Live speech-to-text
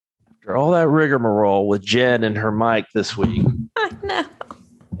all that rigmarole with Jen and her mic this week. I know.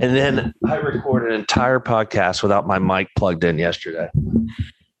 And then I recorded an entire podcast without my mic plugged in yesterday.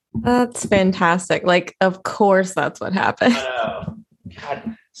 That's fantastic. Like, of course, that's what happened.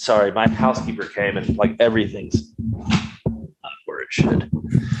 God, sorry, my housekeeper came and like everything's not where it should.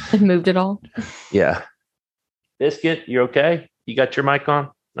 I moved it all. Yeah. Biscuit, you okay? You got your mic on?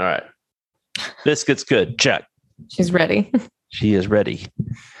 All right. Biscuit's good. Check. She's ready. She is ready.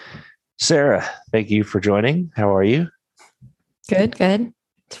 Sarah, thank you for joining. How are you? Good.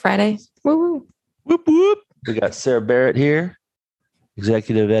 It's Friday. Woo woo. Whoop whoop. We got Sarah Barrett here,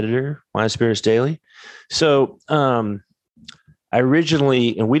 executive editor, Wine Spirits Daily. So, I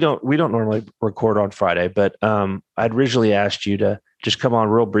originally, and we don't normally record on Friday, but I'd originally asked you to just come on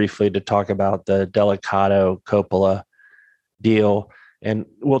real briefly to talk about the Delicato Coppola deal, and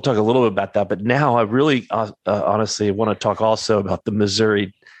we'll talk a little bit about that. But now I really, honestly, want to talk also about the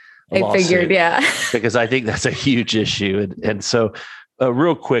Missouri lawsuit. I figured, yeah, because I think that's a huge issue, and so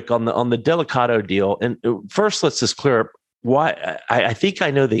real quick on the Delicato deal. And first, let's just clear up why. I think I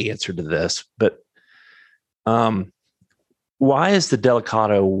know the answer to this, but why is the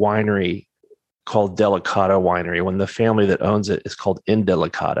Delicato winery called Delicato Winery when the family that owns it is called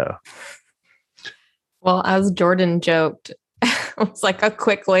Indelicato? Well, as Jordan joked, it was like a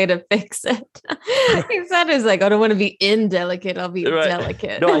quick way to fix it. He said, "It's like I don't want to be indelicate; I'll be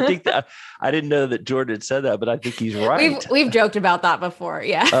delicate." No, I think that I didn't know that Jordan had said that, but I think he's right. We've joked about that before.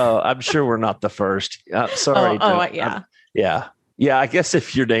 Yeah. Oh, I'm sure we're not the first. Sorry. Yeah. Yeah. I guess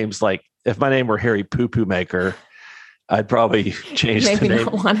if your name's like, if my name were Harry Poo Poo Maker, I'd probably change the name.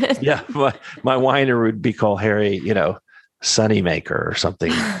 Not want it. Yeah, my winery would be called Harry, Sunny Maker or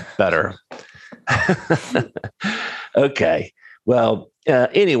something better. Okay. Well,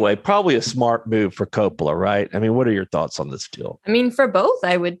 anyway, probably a smart move for Coppola, right? I mean, what are your thoughts on this deal? I mean, for both,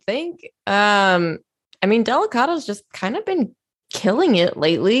 I would think. Delicato's just kind of been killing it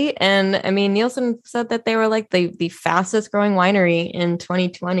lately. And I mean, Nielsen said that they were like the fastest growing winery in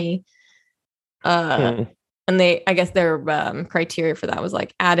 2020. And I guess their criteria for that was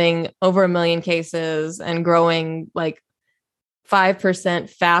like adding over 1 million cases and growing like 5%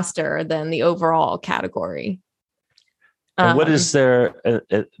 faster than the overall category. And what is their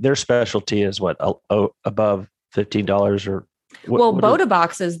specialty is what above $15 or Bota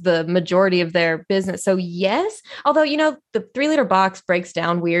Box is the majority of their business. So yes, although the 3-liter box breaks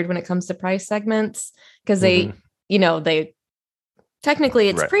down weird when it comes to price segments because they technically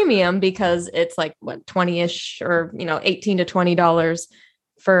it's premium because it's like what 20-ish or $18 to $20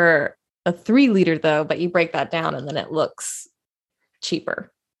 for a 3-liter though, but you break that down and then it looks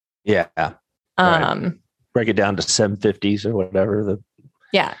cheaper. Yeah. Right. Break it down to 750s or whatever.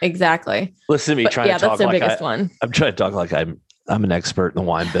 Yeah, exactly. Listen to me trying to talk that's their like biggest one. I'm trying to talk like I'm an expert in the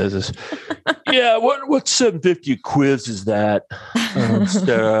wine business. Yeah, what 750 quiz is that,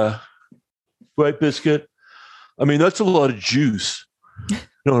 Sarah? Right, Biscuit? I mean, that's a lot of juice. You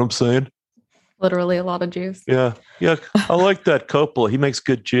know what I'm saying? Literally a lot of juice. Yeah. I like that Coppola. He makes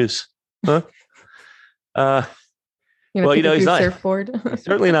good juice. Huh? He's not he's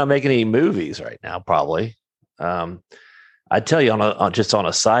certainly not making any movies right now, probably. I tell you on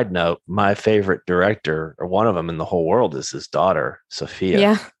a side note, my favorite director or one of them in the whole world is his daughter, Sophia.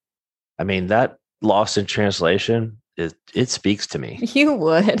 Yeah. I mean, that Lost in Translation, it speaks to me. You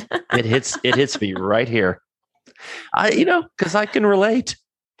would. It hits me right here. Because I can relate.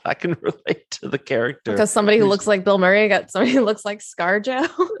 I can relate to the character. Because somebody who looks like Bill Murray got somebody who looks like ScarJo.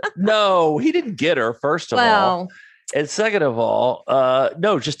 No, he didn't get her, first of all. And second of all,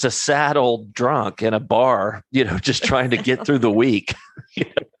 no, just a sad old drunk in a bar, just trying to get through the week.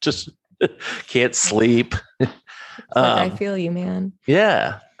 Just can't sleep. I feel you, man.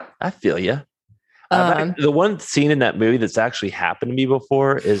 Yeah, I feel you. The one scene in that movie that's actually happened to me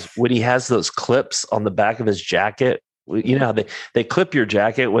before is when he has those clips on the back of his jacket. You know how they clip your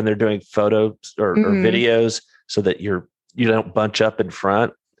jacket when they're doing photos or videos so that you don't bunch up in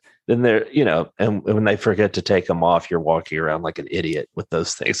front. Then they're, and when they forget to take them off, you're walking around like an idiot with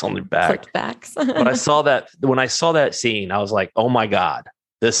those things on your back. Clipped backs. When I saw that scene, I was like, oh my God,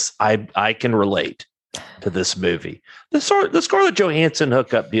 I can relate to this movie. The Scarlett Johansson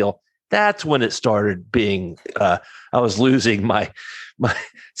hookup deal. That's when it started being, I was losing my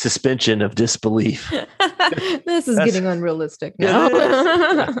suspension of disbelief. This is getting unrealistic now.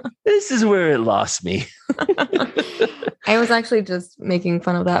 This is where it lost me. I was actually just making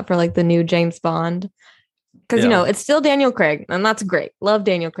fun of that for like the new James Bond. Because, it's still Daniel Craig and that's great. Love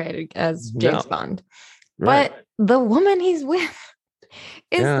Daniel Craig as James Bond. Right. But the woman he's with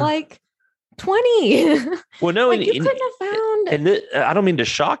is like 20. Well, no, Like, you couldn't have found. and I don't mean to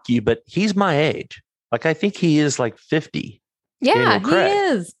shock you, but he's my age. Like, I think he is like 50. Yeah, Daniel he Craig.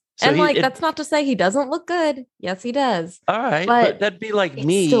 is. So And like, that's not to say he doesn't look good. Yes, he does. all right, But but that'd be like It's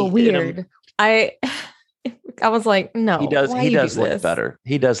me. still weird. I was like, no. He does. why He you does do look this? better.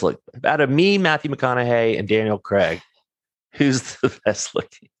 He does look out of me, Matthew McConaughey, and Daniel Craig. Who's the best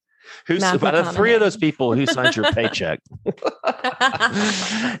looking? Who's Matthew out of three of McConaughey. those people? Who signs your paycheck?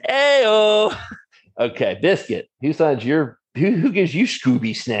 Hey, okay, Biscuit. Who signs your? Who gives you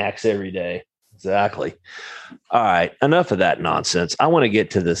Scooby snacks every day? Exactly. All right. Enough of that nonsense. I want to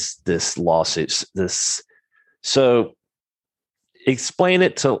get to this lawsuit. So explain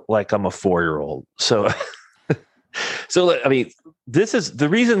it to like I'm a 4-year-old. So I mean, this is the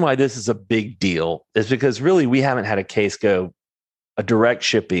reason why this is a big deal is because really we haven't had a direct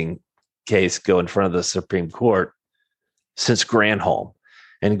shipping case go in front of the Supreme Court since Granholm.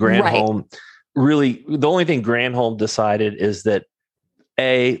 And Granholm really, the only thing Granholm decided is that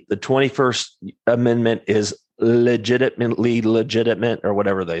the 21st Amendment is legitimately legitimate, or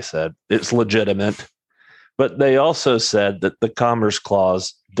whatever they said. It's legitimate. But they also said that the Commerce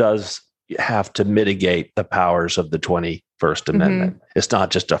Clause does have to mitigate the powers of the 21st Amendment. It's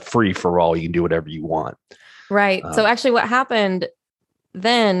not just a free for all. You can do whatever you want. Right. So actually what happened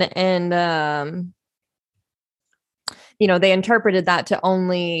then, and, they interpreted that to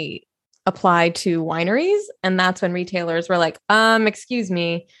only apply to wineries. And that's when retailers were like, excuse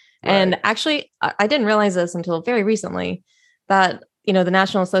me. Right. And actually, I didn't realize this until very recently that, the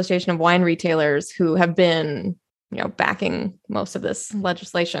National Association of Wine Retailers, who have been, backing most of this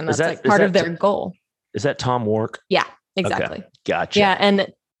legislation, that's like part of their goal. Is that Tom Wark? Yeah, exactly. Okay. Gotcha. Yeah. And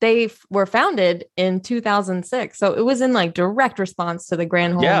they were founded in 2006. So it was in like direct response to the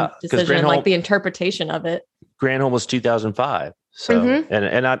Granholm decision, like the interpretation of it. Granholm was 2005. So,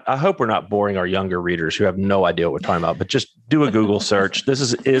 and I hope we're not boring our younger readers who have no idea what we're talking about, but just do a Google search.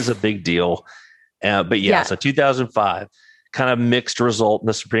 This is a big deal. But so 2005, kind of mixed result in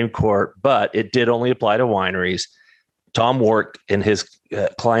the Supreme Court, but it did only apply to wineries. Tom Wark and his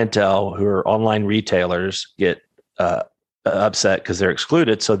clientele, who are online retailers, get upset because they're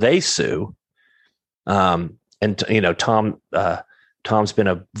excluded, so they sue. Tom's been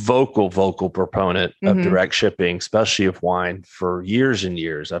a vocal proponent of direct shipping, especially of wine, for years and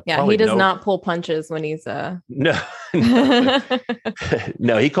years. He does not pull punches when he's no.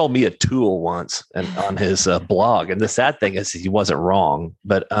 No, he called me a tool once and on his blog. And the sad thing is he wasn't wrong.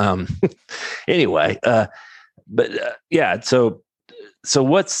 But anyway, so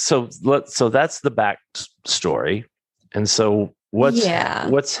that's the back story. And so what's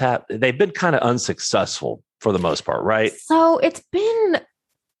happened? They've been kind of unsuccessful for the most part, right? So it's been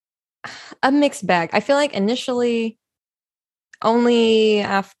a mixed bag. I feel like initially only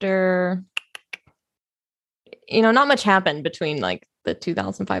after, not much happened between like the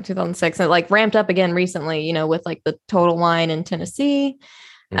 2005, 2006, and like ramped up again recently, with like the Total Wine in Tennessee.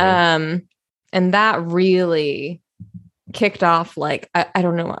 And that really kicked off, like, I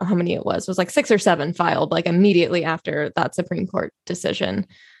don't know how many it was like 6 or 7 filed like immediately after that Supreme Court decision,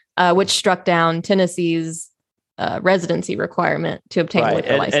 which struck down Tennessee's residency requirement to obtain a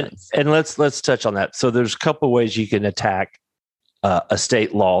liquor license. And let's touch on that. So there's a couple of ways you can attack a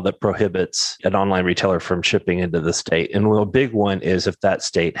state law that prohibits an online retailer from shipping into the state. And a big one is if that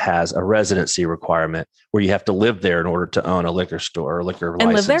state has a residency requirement where you have to live there in order to own a liquor store or liquor license.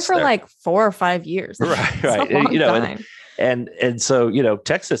 And live there for like 4 or 5 years. Right. Time. And so,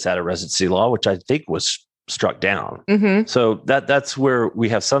 Texas had a residency law, which I think was struck down. So that's where we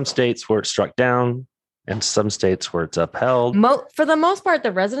have some states where it's struck down and some states where it's upheld. For the most part,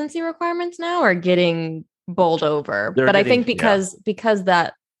 the residency requirements now are getting bowled over. I think because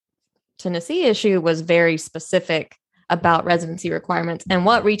that Tennessee issue was very specific about residency requirements, and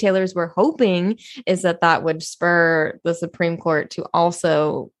what retailers were hoping is that would spur the Supreme Court to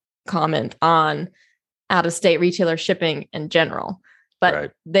also comment on out-of-state retailer shipping in general.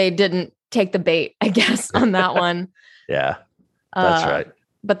 But they didn't take the bait, I guess, on that one. Yeah, that's right.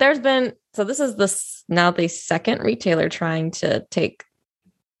 But there's been, so this is now the second retailer trying to take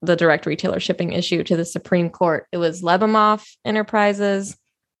the direct retailer shipping issue to the Supreme Court. It was Lebemoff Enterprises.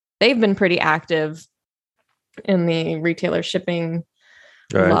 They've been pretty active in the retailer shipping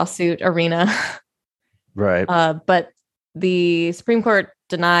lawsuit arena. Right. But the Supreme Court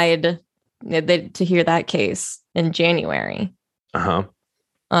denied to hear that case in January.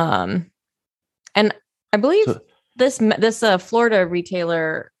 And I believe this Florida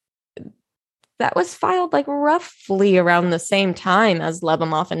retailer that was filed like roughly around the same time as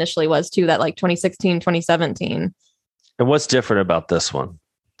Lebemoff initially was too, that like 2016, 2017. And what's different about this one?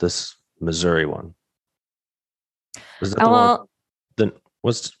 This Missouri one? Was that the one? Then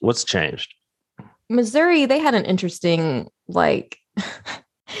what's changed? Missouri, they had an interesting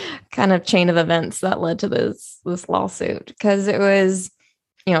kind of chain of events that led to this lawsuit, because it was,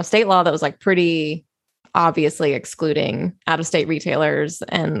 state law that was pretty obviously excluding out-of-state retailers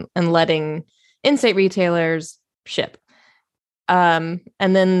and letting in-state retailers ship. And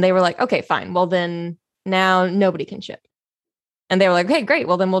then they were like, okay, fine. Well, then now nobody can ship. And they were like, okay, great.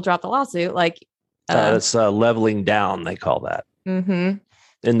 Well, then we'll drop the lawsuit. It's leveling down, they call that. Mm-hmm.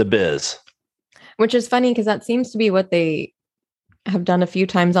 In the biz. Which is funny because that seems to be what they have done a few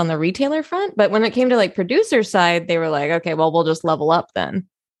times on the retailer front. But when it came to producer side, they were like, okay, well, we'll just level up then.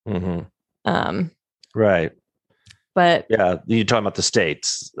 Mm-hmm. Right. But yeah, you're talking about the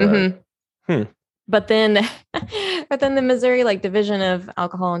states. But then the Missouri Division of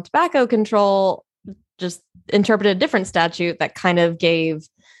Alcohol and Tobacco Control just interpreted a different statute that kind of gave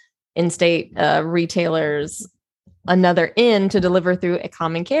in-state retailers another in to deliver through a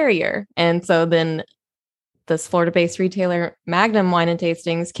common carrier. And so then this Florida-based retailer, Magnum Wine and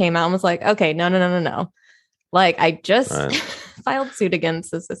Tastings, came out and was like, okay, no. I just filed suit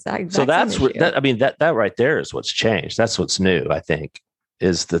against this exact so that's what that right there is what's changed. That's what's new, I think,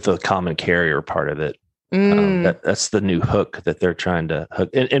 is the common carrier part of it. That's the new hook that they're trying to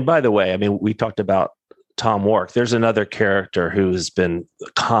hook. And by the way, we talked about Tom Wark. There's another character who has been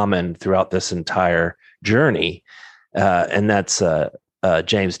common throughout this entire journey, and that's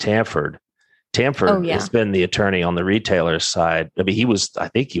James Tamford. Tamford has been the attorney on the retailer side. I think he was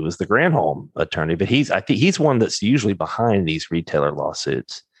the Granholm attorney, but I think he's one that's usually behind these retailer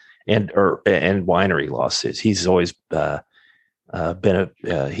lawsuits and winery lawsuits. He's always been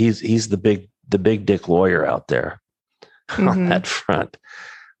he's the big dick lawyer out there on that front.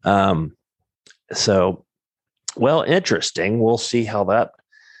 So, well, interesting. We'll see how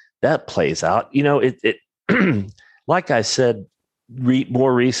that plays out. It like I said,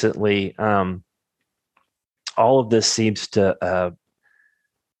 more recently, all of this seems to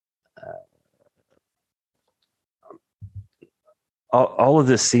all of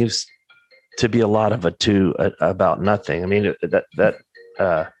this seems to be a lot of about nothing. I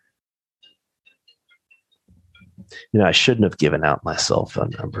shouldn't have given out my cell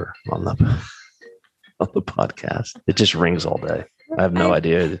phone number on the podcast. It just rings all day. I have no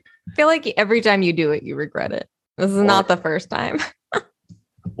idea. I feel like every time you do it, you regret it. This is not the first time.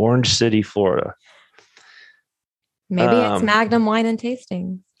 Orange City, Florida. Maybe it's Magnum Wine and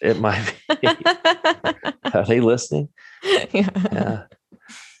Tastings. It might be. Are they listening? Yeah.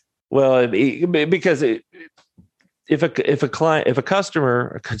 Well, because if a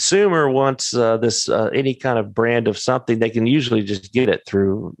consumer wants this any kind of brand of something, they can usually just get it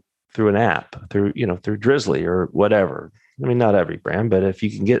through an app, through Drizzly or whatever. Not every brand, but if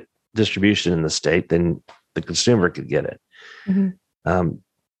you can get distribution in the state, then the consumer could get it. Mm-hmm.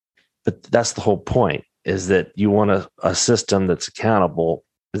 But that's the whole point, is that you want a system that's accountable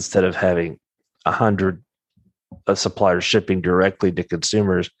instead of having 100 suppliers shipping directly to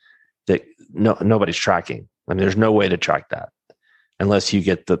consumers that nobody's tracking. There's no way to track that unless you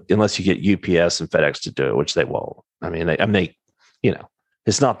get UPS and FedEx to do it, which they won't.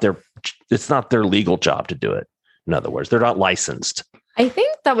 It's not their legal job to do it. In other words, they're not licensed. I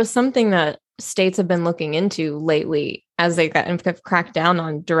think that was something that states have been looking into lately as they have cracked down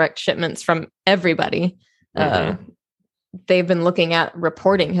on direct shipments from everybody. Mm-hmm. They've been looking at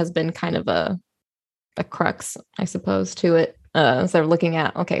reporting has been kind of a crux, I suppose, to it. So they're looking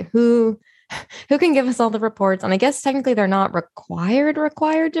at, okay, who can give us all the reports? And I guess technically they're not required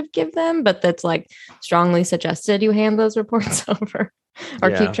to give them, but that's strongly suggested you hand those reports over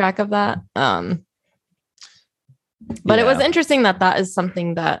or keep track of that. But it was interesting that is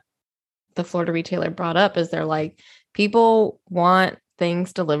something that the Florida retailer brought up, is they're like, people want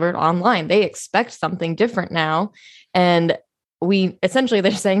things delivered online. They expect something different now. And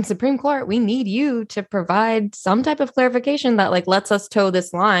they're saying, Supreme Court, we need you to provide some type of clarification that lets us toe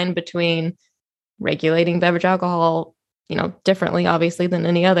this line between regulating beverage alcohol, differently, obviously, than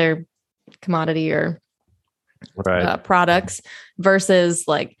any other commodity or products versus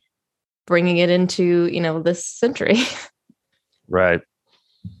bringing it into, this century. Right.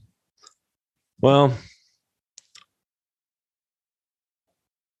 Well,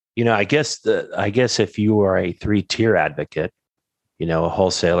 I guess if you are a 3-tier advocate, a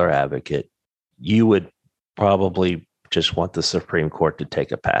wholesaler advocate, you would probably just want the Supreme Court to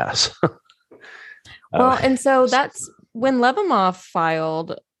take a pass. Well, and so that's when Levimoff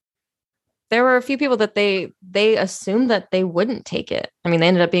filed. There were a few people that they assumed that they wouldn't take it. They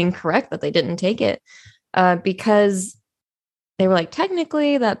ended up being correct that they didn't take it because they were like,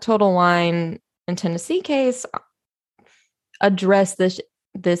 technically that Total Wine and Tennessee case address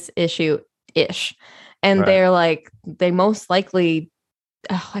this issue ish. And they're like, they most likely,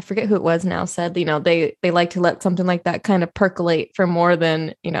 I forget who it was now, said, they like to let something like that kind of percolate for more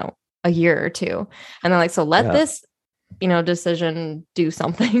than, a year or two. And they're like, so let this, decision do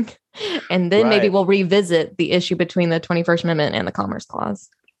something. And then maybe we'll revisit the issue between the 21st Amendment and the Commerce Clause.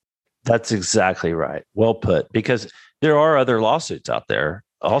 That's exactly right. Well put, because there are other lawsuits out there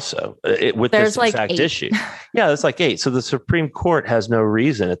also with this exact issue. Yeah, it's like 8. So the Supreme Court has no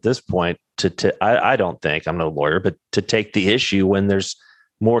reason at this point I don't think, I'm no lawyer, but to take the issue when there's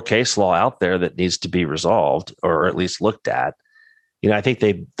more case law out there that needs to be resolved or at least looked at. I think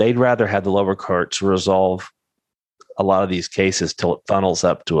they'd rather have the lower courts resolve a lot of these cases till it funnels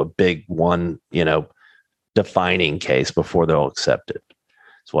up to a big one, defining case before they'll accept it.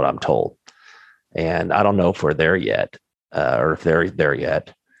 That's what I'm told. And I don't know if we're there yet or if they're there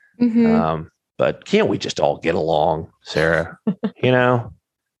yet. Mm-hmm. But can't we just all get along, Sarah?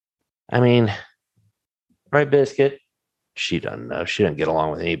 I mean, right, Biscuit? She doesn't know. She doesn't get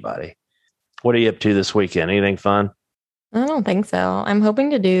along with anybody. What are you up to this weekend? Anything fun? I don't think so. I'm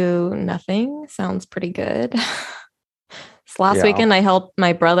hoping to do nothing. Sounds pretty good. This last weekend, I helped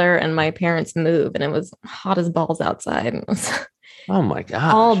my brother and my parents move, and it was hot as balls outside. It was oh my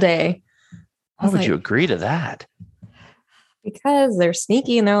God. All day. Why would you agree to that? Because they're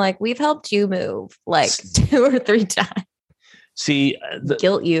sneaky and they're like, we've helped you move like 2 or 3 times. See,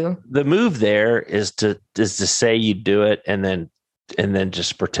 guilt you. The move there is to say you do it and then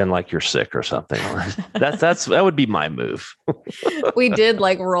just pretend like you're sick or something. That would be my move. We did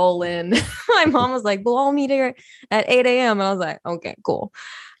like roll in. My mom was like, "Well, I'll meet her at 8 a.m." And I was like, "Okay, cool."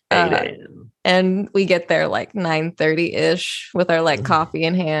 8 a.m. And we get there like 9:30 ish with our like coffee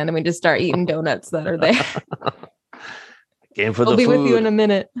in hand, and we just start eating donuts that are there. Came for I'll be with you in a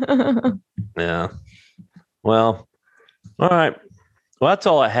minute. Yeah. Well. All right. Well, that's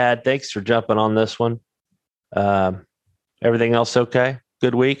all I had. Thanks for jumping on this one. Everything else okay?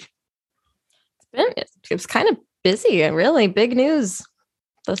 Good week? It was kind of busy and really big news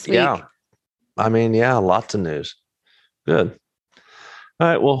this week. Yeah. I mean, lots of news. Good. All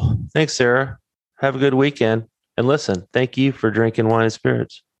right. Well, thanks, Sarah. Have a good weekend. And listen, thank you for drinking wine and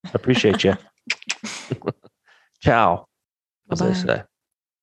spirits. I appreciate you. Ciao, as I say.